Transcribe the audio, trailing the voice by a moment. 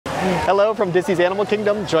Hello from Disney's Animal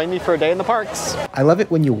Kingdom. Join me for a day in the parks. I love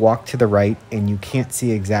it when you walk to the right and you can't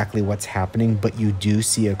see exactly what's happening, but you do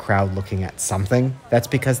see a crowd looking at something. That's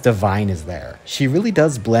because Divine is there. She really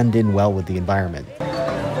does blend in well with the environment.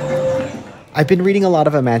 I've been reading a lot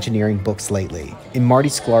of Imagineering books lately. In Marty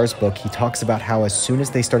Sklar's book, he talks about how as soon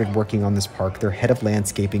as they started working on this park, their head of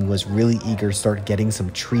landscaping was really eager to start getting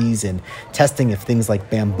some trees and testing if things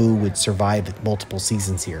like bamboo would survive multiple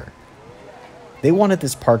seasons here. They wanted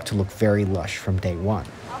this park to look very lush from day one.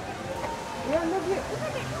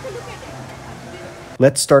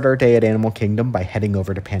 Let's start our day at Animal Kingdom by heading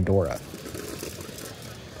over to Pandora.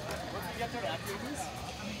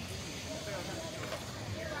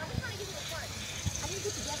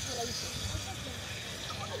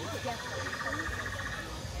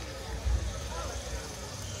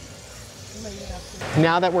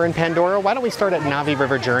 Now that we're in Pandora, why don't we start at Navi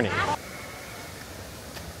River Journey?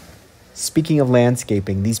 Speaking of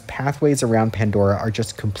landscaping, these pathways around Pandora are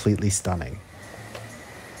just completely stunning.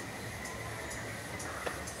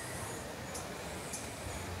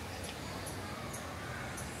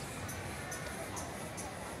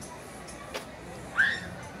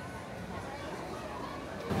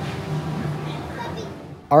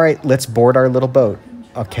 All right, let's board our little boat.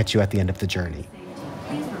 I'll catch you at the end of the journey.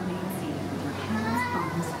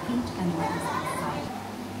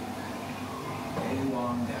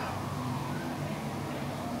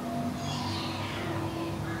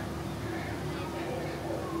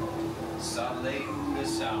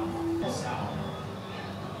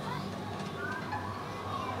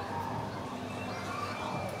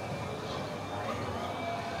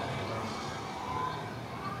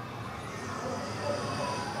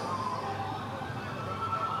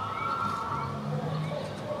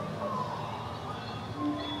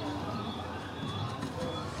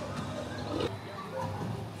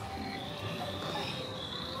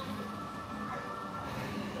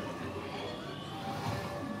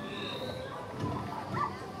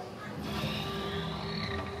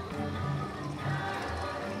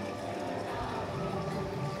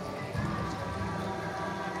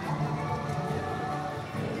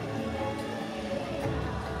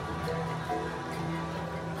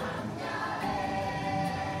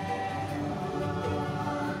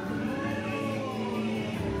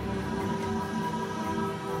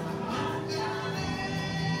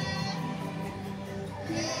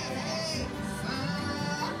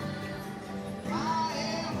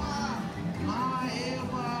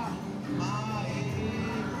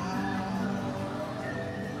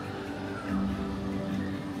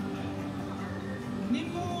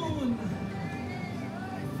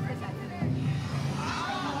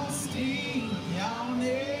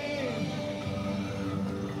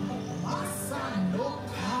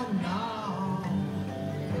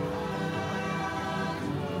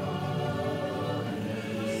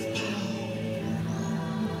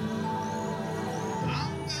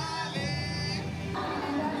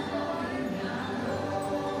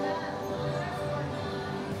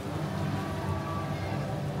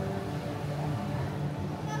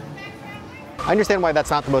 I understand why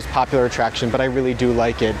that's not the most popular attraction, but I really do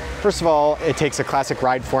like it. First of all, it takes a classic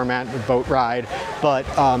ride format, a boat ride, but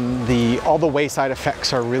all the wayside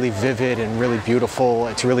effects are really vivid and really beautiful.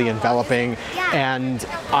 It's really enveloping, and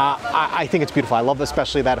I think it's beautiful. I love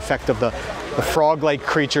especially that effect of the frog-like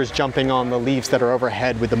creatures jumping on the leaves that are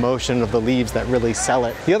overhead with the motion of the leaves that really sell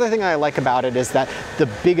it. The other thing I like about it is that the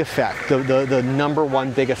big effect, the number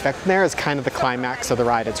one big effect there is kind of the climax of the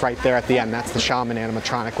ride. It's right there at the end. That's the shaman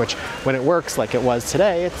animatronic, which when it works like it was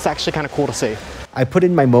today, it's actually kind of cool to see. I put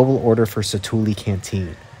in my mobile order for Satuli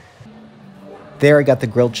Canteen. There I got the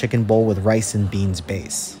grilled chicken bowl with rice and beans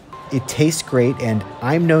base. It tastes great, and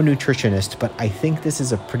I'm no nutritionist, but I think this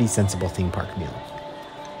is a pretty sensible theme park meal.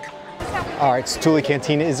 All right, Satuli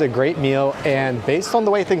Canteen is a great meal, and based on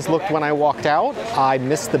the way things looked when I walked out, I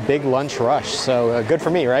missed the big lunch rush, so good for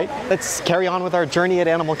me, right? Let's carry on with our journey at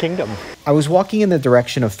Animal Kingdom. I was walking in the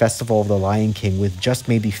direction of Festival of the Lion King with just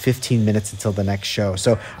maybe 15 minutes until the next show,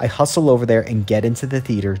 so I hustle over there and get into the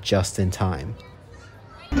theater just in time.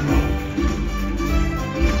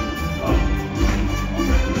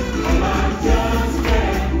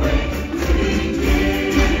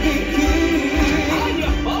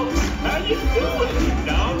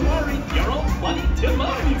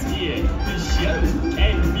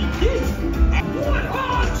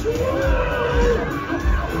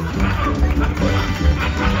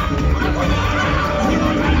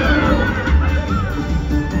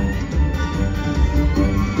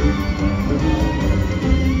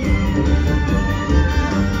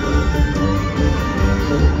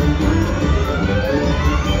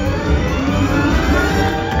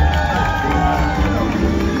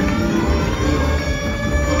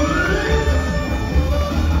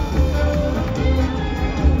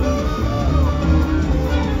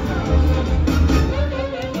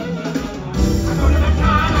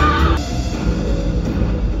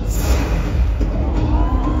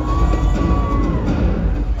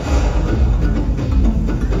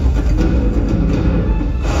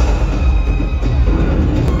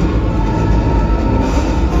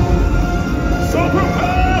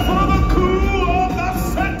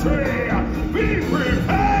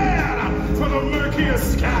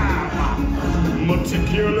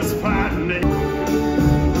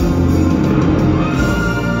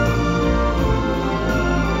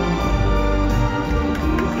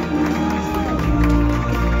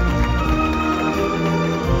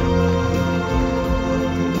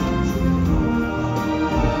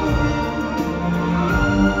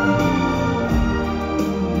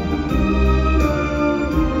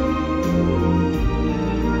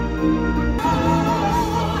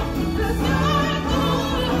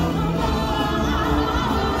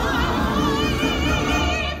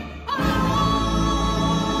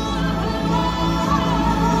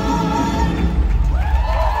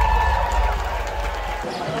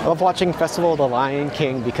 love watching Festival of the Lion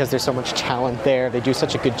King because there's so much talent there. They do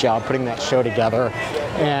such a good job putting that show together.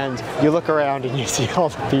 And you look around and you see all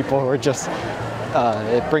the people who are just,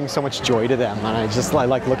 it brings so much joy to them. And I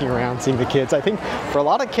like looking around, seeing the kids. I think for a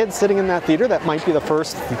lot of kids sitting in that theater, that might be the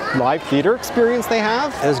first live theater experience they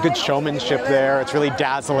have. There's good showmanship there. It's really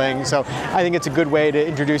dazzling. So I think it's a good way to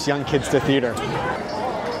introduce young kids to theater.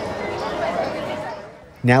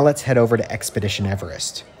 Now let's head over to Expedition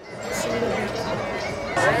Everest.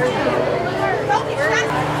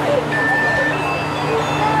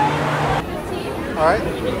 All right.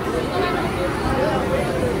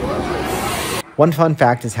 One fun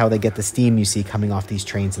fact is how they get the steam you see coming off these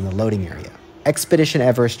trains in the loading area. Expedition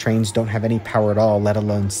Everest trains don't have any power at all, let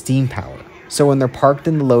alone steam power. So when they're parked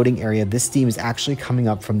in the loading area, this steam is actually coming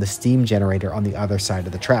up from the steam generator on the other side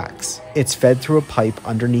of the tracks. It's fed through a pipe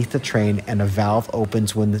underneath the train, and a valve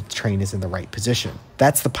opens when the train is in the right position.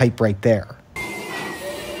 That's the pipe right there.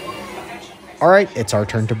 All right, it's our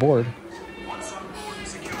turn to board.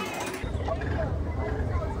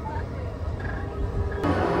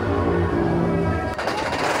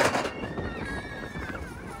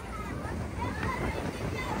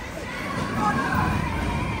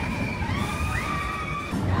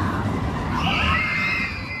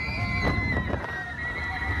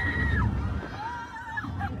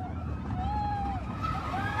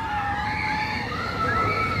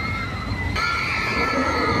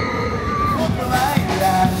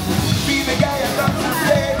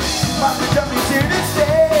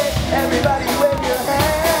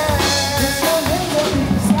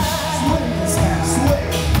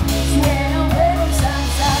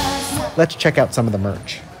 Let's check out some of the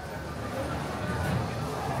merch.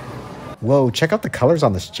 Whoa, check out the colors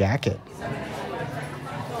on this jacket.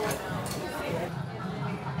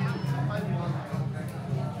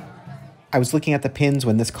 I was looking at the pins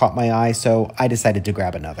when this caught my eye, so I decided to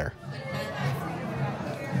grab another.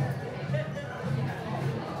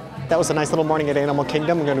 That was a nice little morning at Animal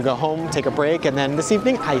Kingdom. I'm going to go home, take a break, and then this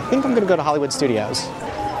evening, I think I'm going to go to Hollywood Studios.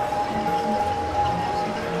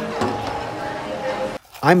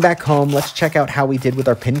 I'm back home. Let's check out how we did with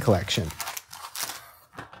our pin collection.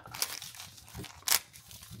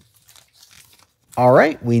 All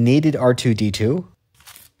right, we needed R2-D2.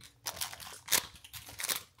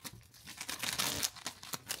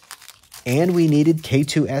 And we needed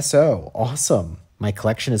K2SO. Awesome. My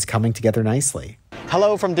collection is coming together nicely.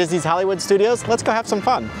 Hello from Disney's Hollywood Studios. Let's go have some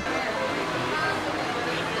fun.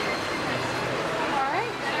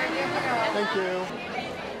 Thank you.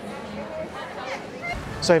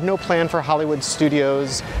 So I have no plan for Hollywood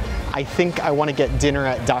Studios. I think I want to get dinner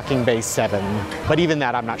at Docking Bay 7, but even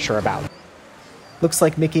that I'm not sure about. Looks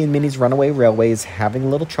like Mickey and Minnie's Runaway Railway is having a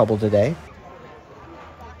little trouble today.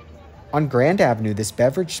 On Grand Avenue, this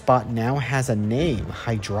beverage spot now has a name,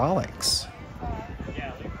 Hydraulics.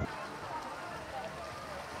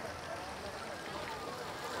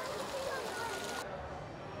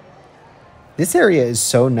 This area is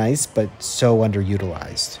so nice, but so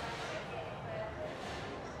underutilized.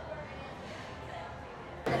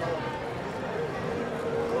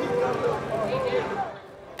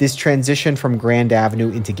 This transition from Grand Avenue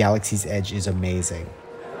into Galaxy's Edge is amazing.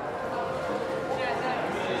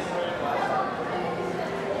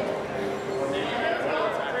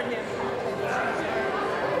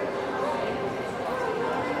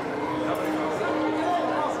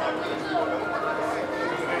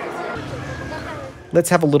 Let's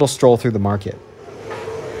have a little stroll through the market.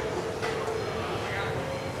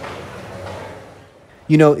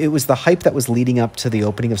 You know, it was the hype that was leading up to the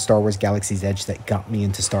opening of Star Wars Galaxy's Edge that got me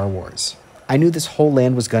into Star Wars. I knew this whole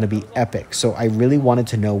land was going to be epic, so I really wanted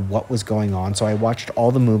to know what was going on, so I watched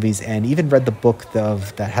all the movies and even read the book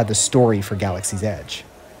that had the story for Galaxy's Edge.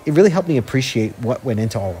 It really helped me appreciate what went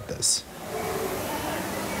into all of this.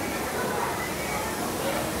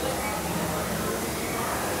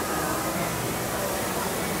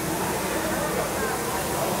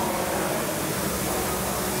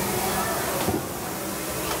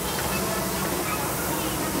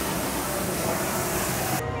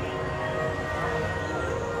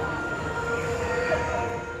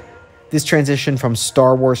 This transition from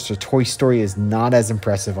Star Wars to Toy Story is not as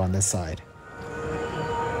impressive on this side.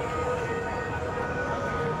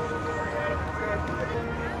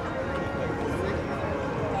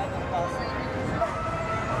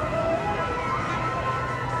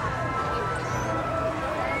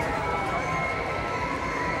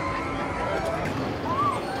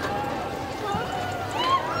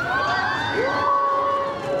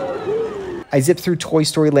 I zip through Toy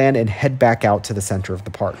Story Land and head back out to the center of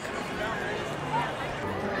the park.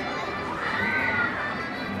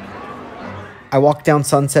 I walked down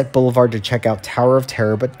Sunset Boulevard to check out Tower of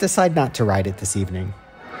Terror, but decide not to ride it this evening.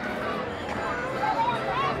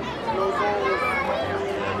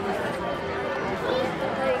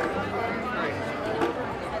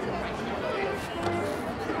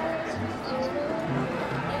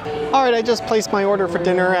 All right, I just placed my order for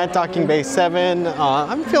dinner at Docking Bay 7.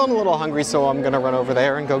 I'm feeling a little hungry, so I'm gonna run over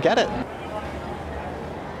there and go get it.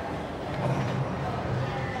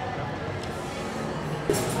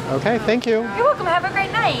 Okay, thank you. You're welcome. Have a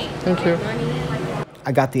great night. Thank you.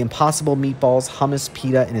 I got the Impossible meatballs, hummus,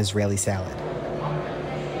 pita, and Israeli salad.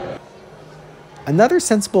 Another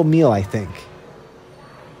sensible meal, I think.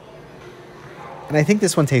 And I think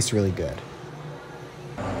this one tastes really good.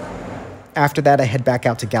 After that, I head back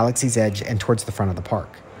out to Galaxy's Edge and towards the front of the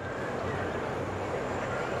park.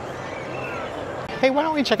 Hey, why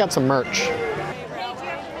don't we check out some merch?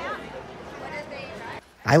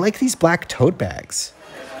 I like these black tote bags.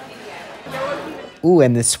 Ooh,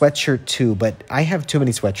 and this sweatshirt too, but I have too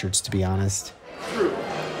many sweatshirts, to be honest.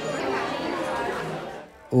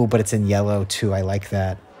 Ooh, but it's in yellow too. I like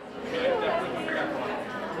that.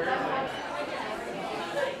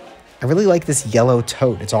 I really like this yellow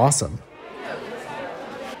tote. It's awesome.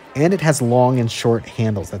 And it has long and short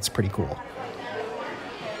handles. That's pretty cool.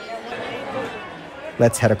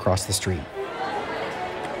 Let's head across the street.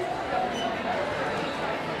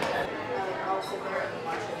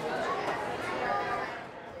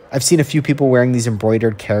 I've seen a few people wearing these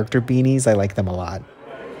embroidered character beanies. I like them a lot.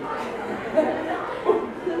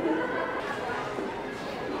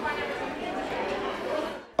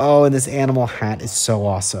 Oh, and this animal hat is so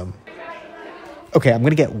awesome. Okay, I'm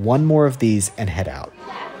gonna get one more of these and head out.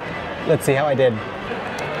 Let's see how I did.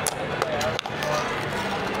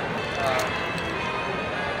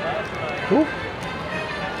 Ooh.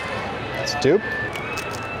 Stoop.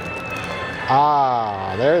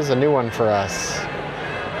 Ah, there's a new one for us.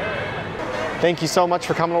 Thank you so much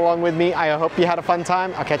for coming along with me. I hope you had a fun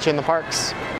time. I'll catch you in the parks.